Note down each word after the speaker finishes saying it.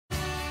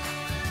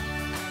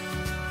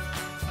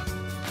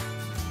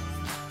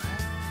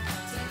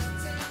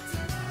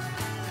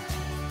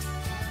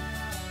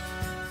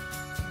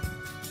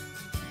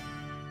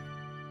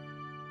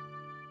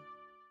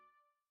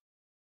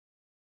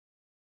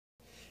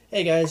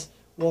Hey guys,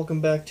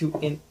 welcome back to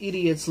An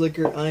Idiot's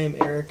Liquor. I am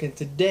Eric, and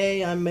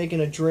today I'm making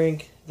a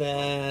drink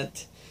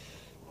that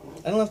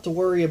I don't have to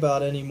worry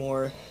about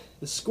anymore.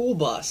 The school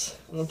bus.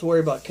 I don't have to worry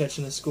about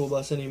catching the school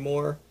bus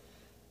anymore.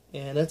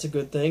 And that's a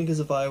good thing, because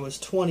if I was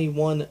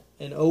 21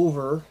 and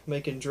over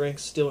making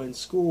drinks still in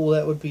school,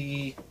 that would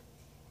be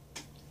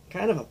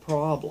kind of a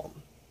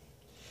problem.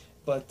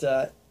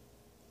 But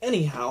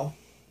anyhow,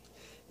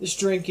 this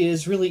drink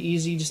is really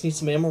easy. You just need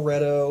some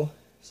Amaretto,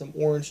 some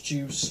orange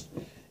juice,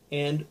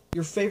 and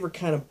your favorite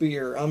kind of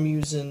beer. I'm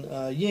using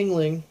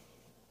Yuengling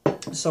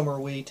summer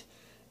wheat,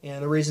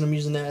 and the reason I'm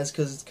using that is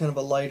because it's kind of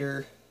a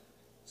lighter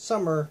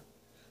summer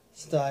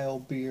style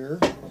beer,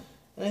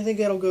 and I think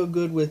that'll go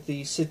good with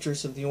the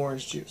citrus of the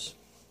orange juice.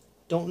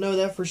 Don't know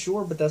that for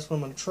sure, but that's what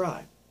I'm going to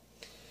try.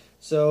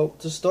 So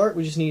to start,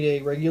 we just need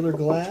a regular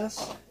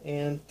glass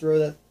and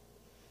throw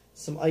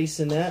some ice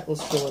in that.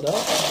 Let's fill it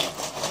up.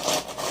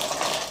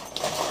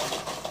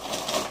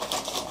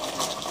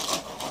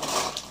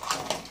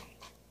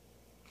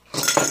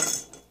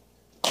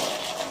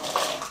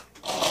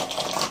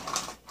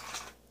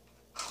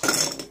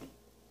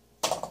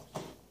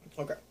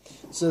 Okay,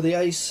 so the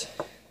ice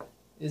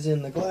is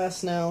in the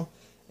glass now,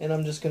 and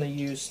I'm just going to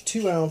use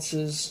 2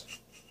 ounces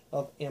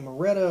of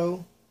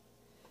Amaretto,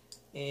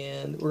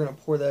 and we're going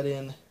to pour that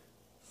in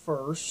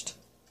first.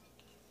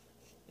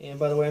 And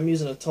by the way, I'm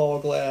using a tall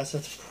glass.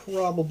 That's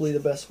probably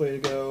the best way to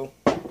go.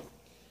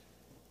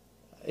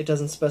 It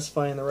doesn't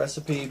specify in the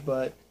recipe,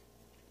 but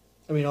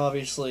I mean,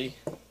 obviously,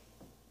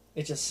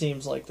 it just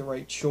seems like the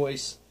right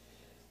choice.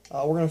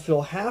 We're going to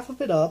fill half of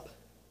it up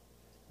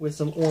with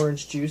some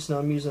orange juice. Now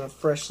I'm using a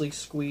freshly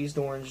squeezed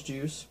orange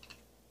juice.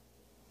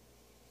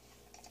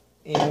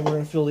 And we're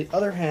going to fill the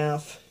other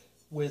half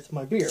with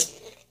my beer.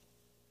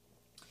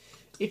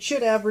 It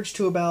should average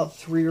to about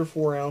 3 or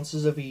 4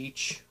 ounces of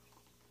each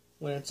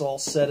when it's all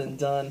said and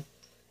done.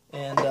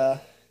 And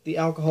the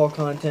alcohol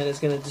content is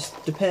going to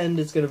just depend.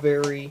 It's going to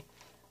vary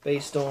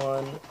based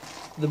on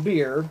the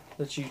beer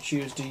that you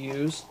choose to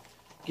use.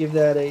 Give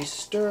that a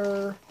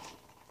stir.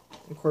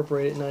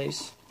 Incorporate it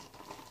nice.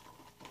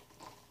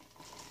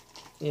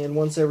 And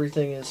once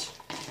everything is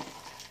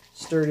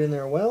stirred in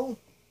there well,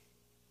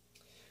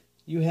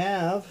 you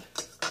have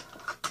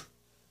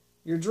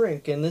your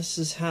drink. And this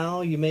is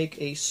how you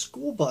make a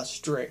school bus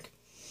drink.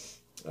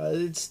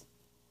 It's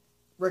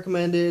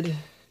recommended.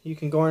 You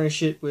can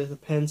garnish it with a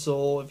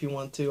pencil if you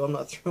want to. I'm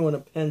not throwing a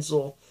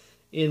pencil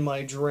in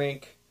my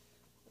drink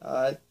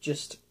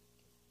just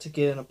to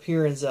get an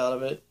appearance out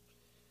of it.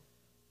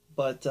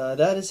 But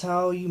that is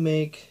how you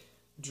make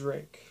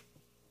drink.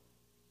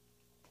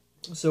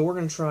 So we're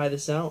going to try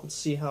this out and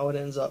see how it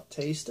ends up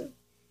tasting.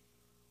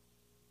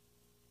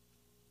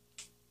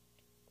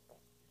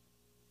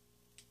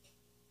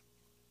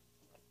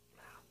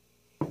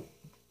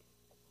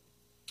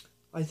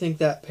 I think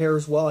that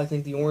pairs well. I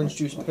think the orange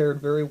juice paired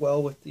very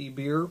well with the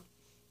beer.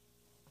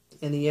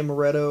 And the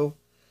Amaretto,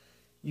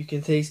 you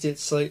can taste it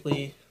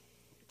slightly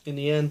in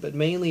the end, but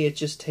mainly it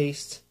just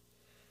tastes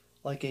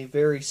like a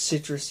very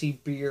citrusy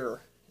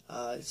beer.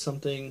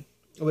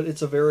 But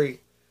it's a very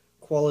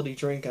quality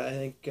drink. I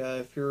think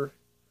if you're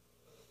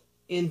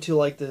into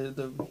like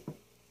the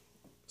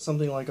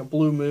something like a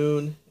Blue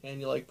Moon and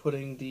you like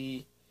putting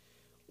the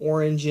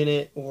orange in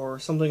it or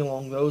something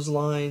along those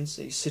lines,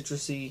 a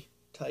citrusy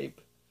type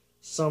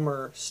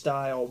summer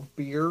style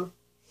beer,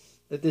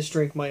 that this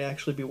drink might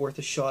actually be worth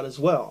a shot as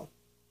well.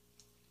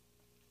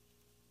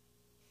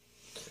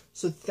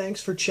 So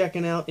thanks for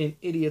checking out An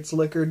Idiot's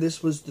Liquor.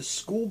 This was the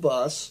school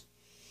bus,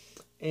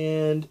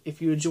 and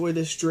if you enjoy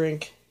this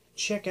drink,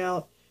 check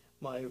out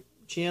my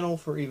channel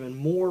for even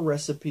more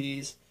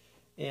recipes.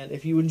 And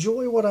if you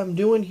enjoy what I'm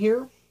doing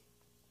here,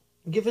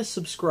 give us a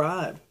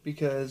subscribe,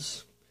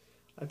 because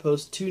I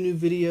post 2 new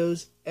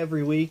videos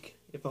every week.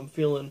 If I'm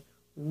feeling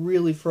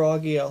really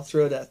froggy, I'll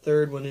throw that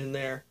 3rd one in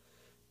there.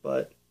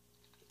 But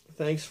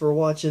thanks for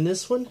watching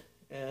this one,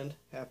 and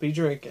happy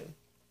drinking.